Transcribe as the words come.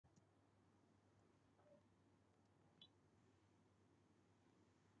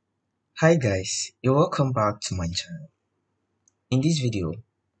Hi guys, you're welcome back to my channel. In this video,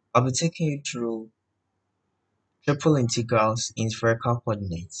 I'll be taking you through triple integrals in spherical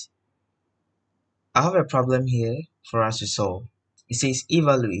coordinates. I have a problem here for us to solve. It says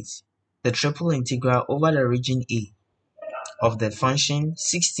evaluate the triple integral over the region A of the function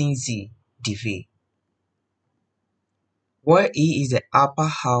 16z dv, where A is the upper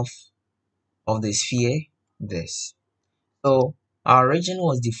half of the sphere this. So our region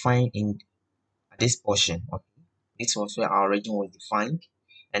was defined in this portion. Okay, this was where our region was defined,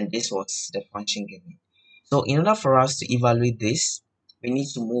 and this was the function given. So in order for us to evaluate this, we need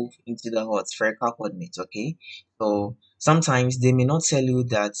to move into the spherical coordinates. Okay, so sometimes they may not tell you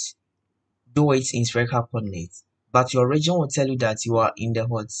that do it in spherical coordinates, but your region will tell you that you are in the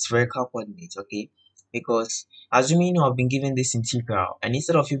spherical coordinates. Okay, because assuming you have been given this integral, and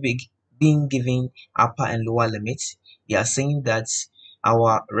instead of you being given upper and lower limits, you are saying that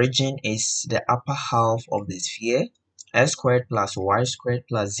our region is the upper half of the sphere. X squared plus y squared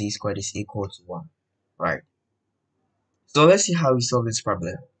plus z squared is equal to 1, right? So let's see how we solve this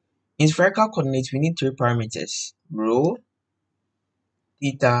problem. In spherical coordinates, we need three parameters: rho,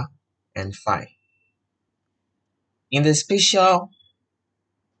 theta, and phi. In the spatial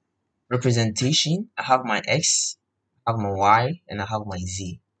representation, I have my x, I have my y, and I have my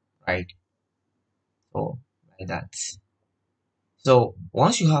z, right? So like that. So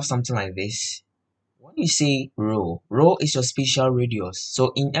once you have something like this, when you say rho is your spatial radius.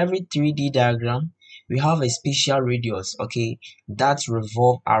 So in every 3D diagram, we have a spatial radius, okay, that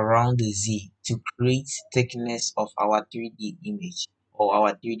revolve around the z to create thickness of our 3D image or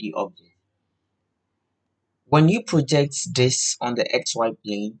our 3D object. When you project this on the xy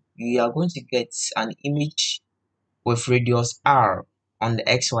plane, you are going to get an image with radius r on the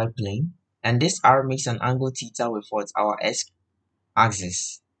xy plane, and this r makes an angle theta with what our x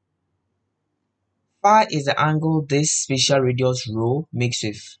axis. Phi is the angle this spatial radius rho makes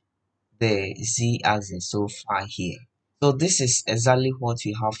with the z axis, so phi here. So this is exactly what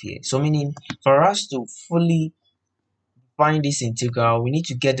we have here. So meaning for us to fully find this integral, we need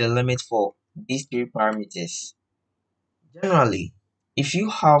to get the limit for these three parameters. Generally, if you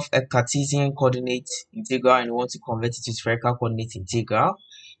have a Cartesian coordinate integral and you want to convert it to spherical coordinate integral,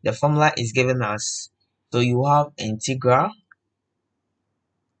 the formula is given as, so you have integral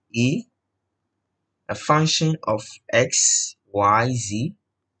e, a function of x, y, z,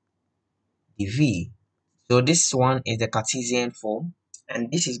 dv. So this one is the Cartesian form,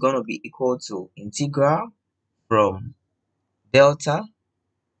 and this is going to be equal to integral from delta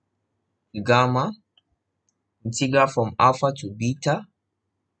to gamma, integral from alpha to beta,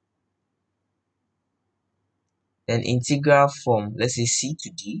 then integral from, let's say, c to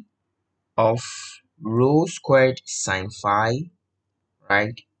d of rho squared sine phi,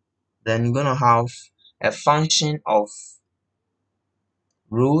 right? Then you're gonna have a function of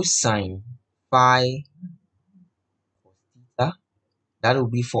rho sine phi theta, that will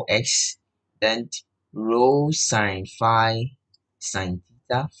be for x, then rho sine phi sine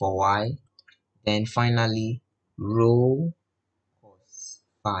theta for y, then finally rho cos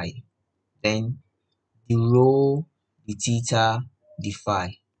phi, then the rho, the theta, the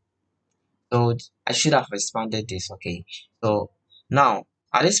phi. So I should have expanded this, okay? So now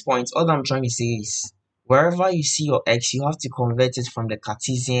at this point, all I'm trying to say is wherever you see your x, you have to convert it from the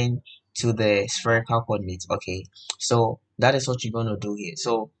Cartesian to the spherical coordinates, okay? So that is what you're going to do here.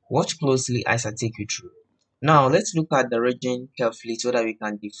 So watch closely as I take you through. Now let's look at the region carefully so that we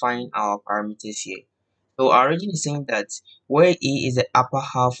can define our parameters here. So our region is saying that where A is the upper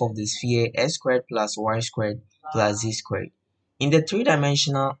half of the sphere, x squared plus y squared plus z squared. In the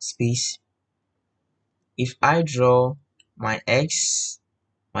three-dimensional space, if I draw my x,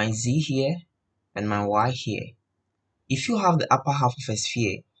 my z here, and my y here, if you have the upper half of a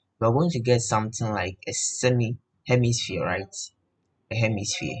sphere, you are going to get something like a hemisphere, right? A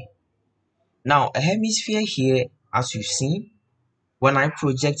hemisphere. Now, a hemisphere here, as you've seen, when I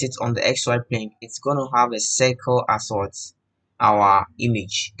project it on the xy plane, it's going to have a circle as what our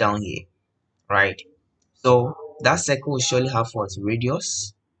image down here, right? So that circle will surely have what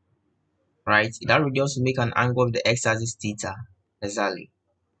radius, right? That radius will make an angle of the x-axis theta, exactly.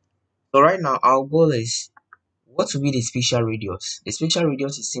 So right now our goal is what will be the spatial radius? The spatial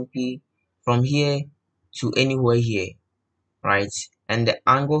radius is simply from here to anywhere here, right? And the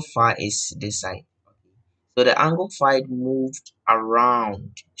angle phi is this side. So the angle phi moved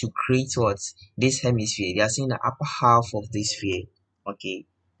around to create what? This hemisphere. They are saying the upper half of this sphere. Okay,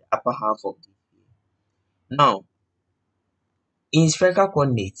 the upper half of this sphere. Now, in spherical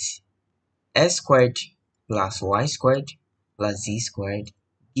coordinates, x squared plus y squared plus z squared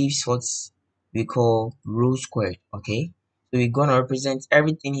gives what we call rho squared. Okay, so we're gonna represent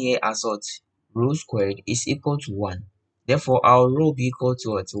everything here as what rho squared is equal to 1. Therefore, our rho will be equal to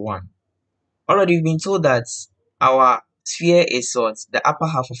what 1. Already we've been told that our sphere is what the upper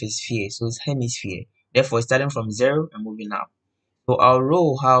half of a sphere, so it's hemisphere. Therefore, starting from 0 and moving up. So our rho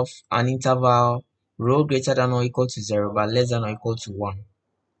will have an interval rho greater than or equal to 0 but less than or equal to 1.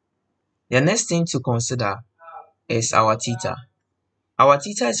 The next thing to consider is our theta. Our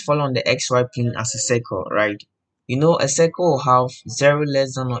theta is followed on the xy plane as a circle, right? You know, a circle will have 0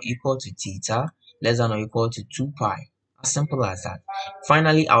 less than or equal to theta less than or equal to 2 pi. As simple as that.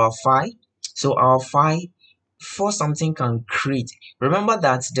 Finally, our phi. So our phi, before something can create, remember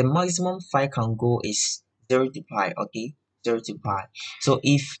that the maximum phi can go is 0 to pi, okay? 0 to pi. So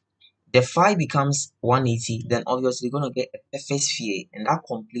if the phi becomes 180, then obviously we're going to get a perfect sphere, and that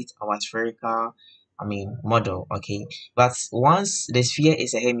completes our spherical model. Okay, but once the sphere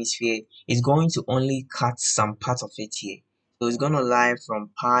is a hemisphere, it's going to only cut some part of it here, so it's going to lie from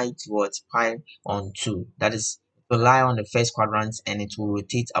pi towards pi on 2. That is, to lie on the first quadrant and it will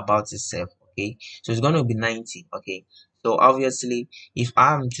rotate about itself. Okay, so it's going to be 90. Okay, so obviously if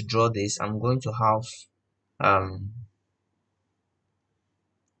I'm to draw this, I'm going to have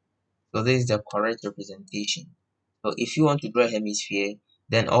so this is the correct representation. So if you want to draw a hemisphere,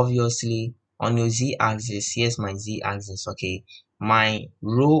 then obviously on your z-axis, here's my z-axis, okay? My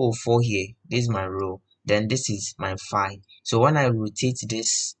rho of 4 here, this is my rho, then this is my phi. So when I rotate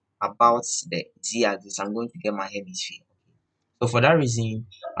this about the z-axis, I'm going to get my hemisphere. So for that reason,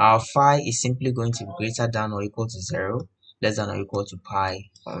 our phi is simply going to be greater than or equal to 0, less than or equal to pi.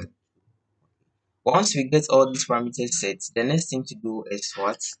 Once we get all these parameters set, the next thing to do is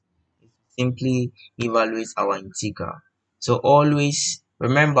what? Simply evaluate our integral. So always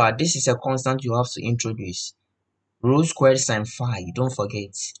remember, this is a constant you have to introduce. Rho squared sine phi, don't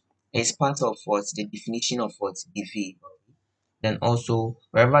forget. It's part of what? The definition of what? dv. Then also,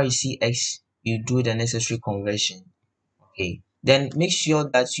 wherever you see x, you do the necessary conversion. Okay. Then make sure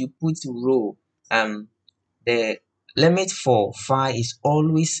that you put rho, the limit for phi is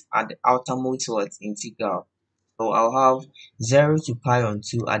always at the outermost what? Integral. So I'll have 0 to pi on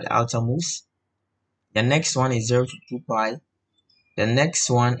 2 at the outermost. The next one is 0 to 2 pi. The next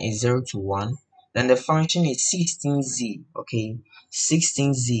one is 0 to 1. Then the function is 16z. Okay,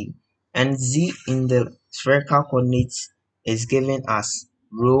 16z. And z in the spherical coordinates is given as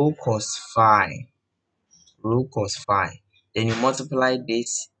rho cos phi. Rho cos phi. Then you multiply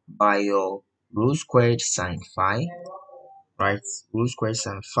this by your rho squared sine phi. Right? Rho squared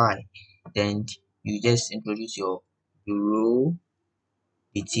sine phi. Then you just introduce your rho,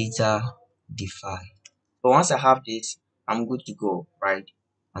 the theta, the phi. So once I have this, I'm good to go, right?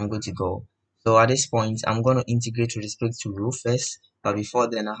 I'm good to go. So at this point, I'm going to integrate with respect to rho first. But before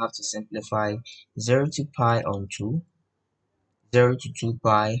then, I have to simplify 0 to pi on 2, 0 to 2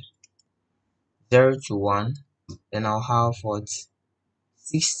 pi, 0 to 1. Then I'll have what?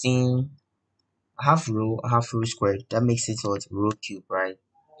 16. I have rho squared. That makes it what? Rho cube, right?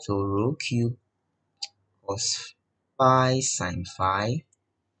 So rho cube cos phi sine phi,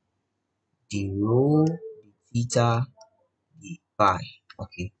 the rho, the theta, the phi.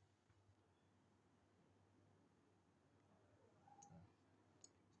 Okay.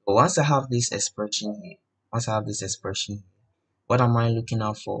 But once I have this expression here, what am I looking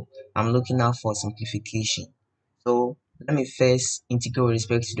out for? I'm looking out for simplification. So let me first integrate with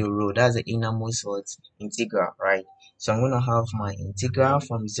respect to the rho. That's the innermost what? Integral, right? So I'm going to have my integral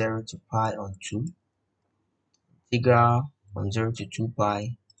from 0 to pi on 2. Integral from 0 to 2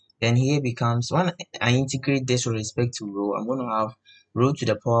 pi. Then here becomes, when I integrate this with respect to rho, I'm going to have rho to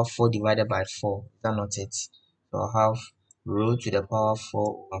the power 4 divided by 4. Is that not it? So I'll have rho to the power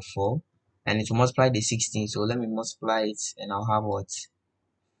 4 over 4. And it will multiply the 16. So let me multiply it and I'll have what?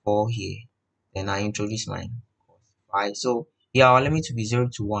 4 here. Then I introduce my cos phi. So here our limit will be 0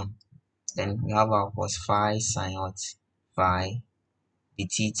 to 1. Then we have our cos phi sine what? Phi, the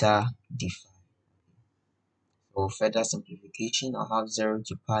theta, the phi. For further simplification, I'll have 0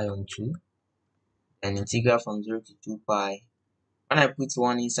 to pi on 2, and integral from 0 to 2 pi. When I put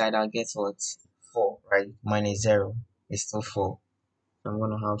 1 inside, I'll get what? 4, right? Minus 0 is still 4. So I'm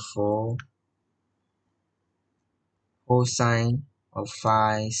going to have 4 cosine of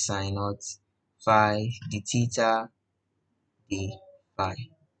phi sine naught phi d theta d phi.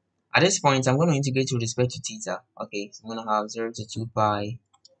 At this point, I'm going to integrate with respect to theta. Okay, so I'm going to have 0 to 2 pi.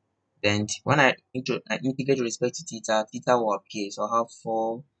 Then when I integrate with respect to theta, theta will appear. So I'll have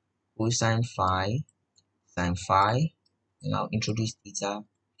 4 cosine phi sine phi. Then I'll introduce theta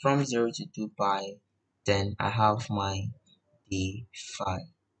from 0 to 2 pi. Then I have my d phi.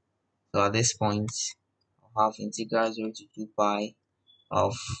 So at this point, I'll have integral 0 to 2 pi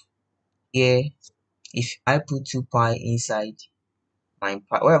of here. If I put 2 pi inside my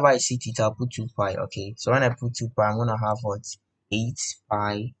pi, wherever I see theta, I'll put 2 pi. Okay, so when I put 2 pi, I'm gonna have what? 8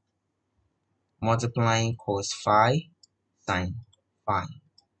 pi multiplying cos phi sine phi.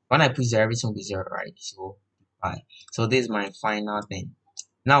 When I put 0, everything will be 0, right? So pi. So this is my final thing.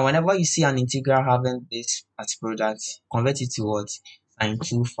 Now, whenever you see an integral having this as product, convert it to what? Sine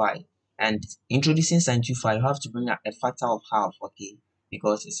 2 phi. And introducing sine 2 phi, you have to bring a factor of half, okay?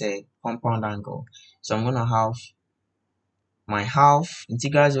 Because it's a compound angle. So I'm gonna have my half,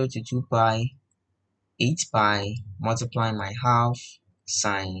 integral 0 to 2 pi, 8 pi, multiply my half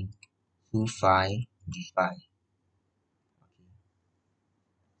sine 2 phi d phi.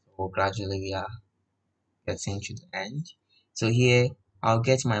 So gradually we are getting to the end. So here I'll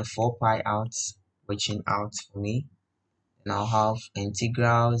get my 4 pi out, reaching out for me. And I'll have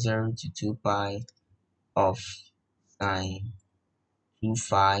integral 0 to 2 pi of sine 2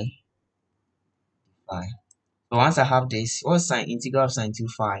 phi phi. So once I have this, what's sine integral of sine 2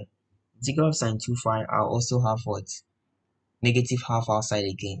 phi? Integral of sine 2 phi, I'll also have what? Negative half outside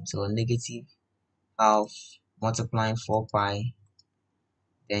again. So negative half multiplying 4 pi.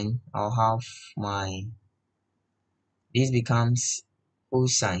 Then I'll have my, this becomes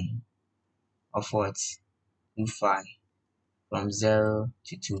cosine of what? 2 phi from 0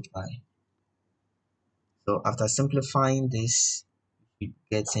 to 2 pi. So after simplifying this, we're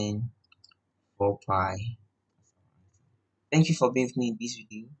getting 4 pi. Thank you for being with me in this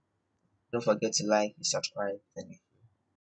video. Don't forget to like and subscribe.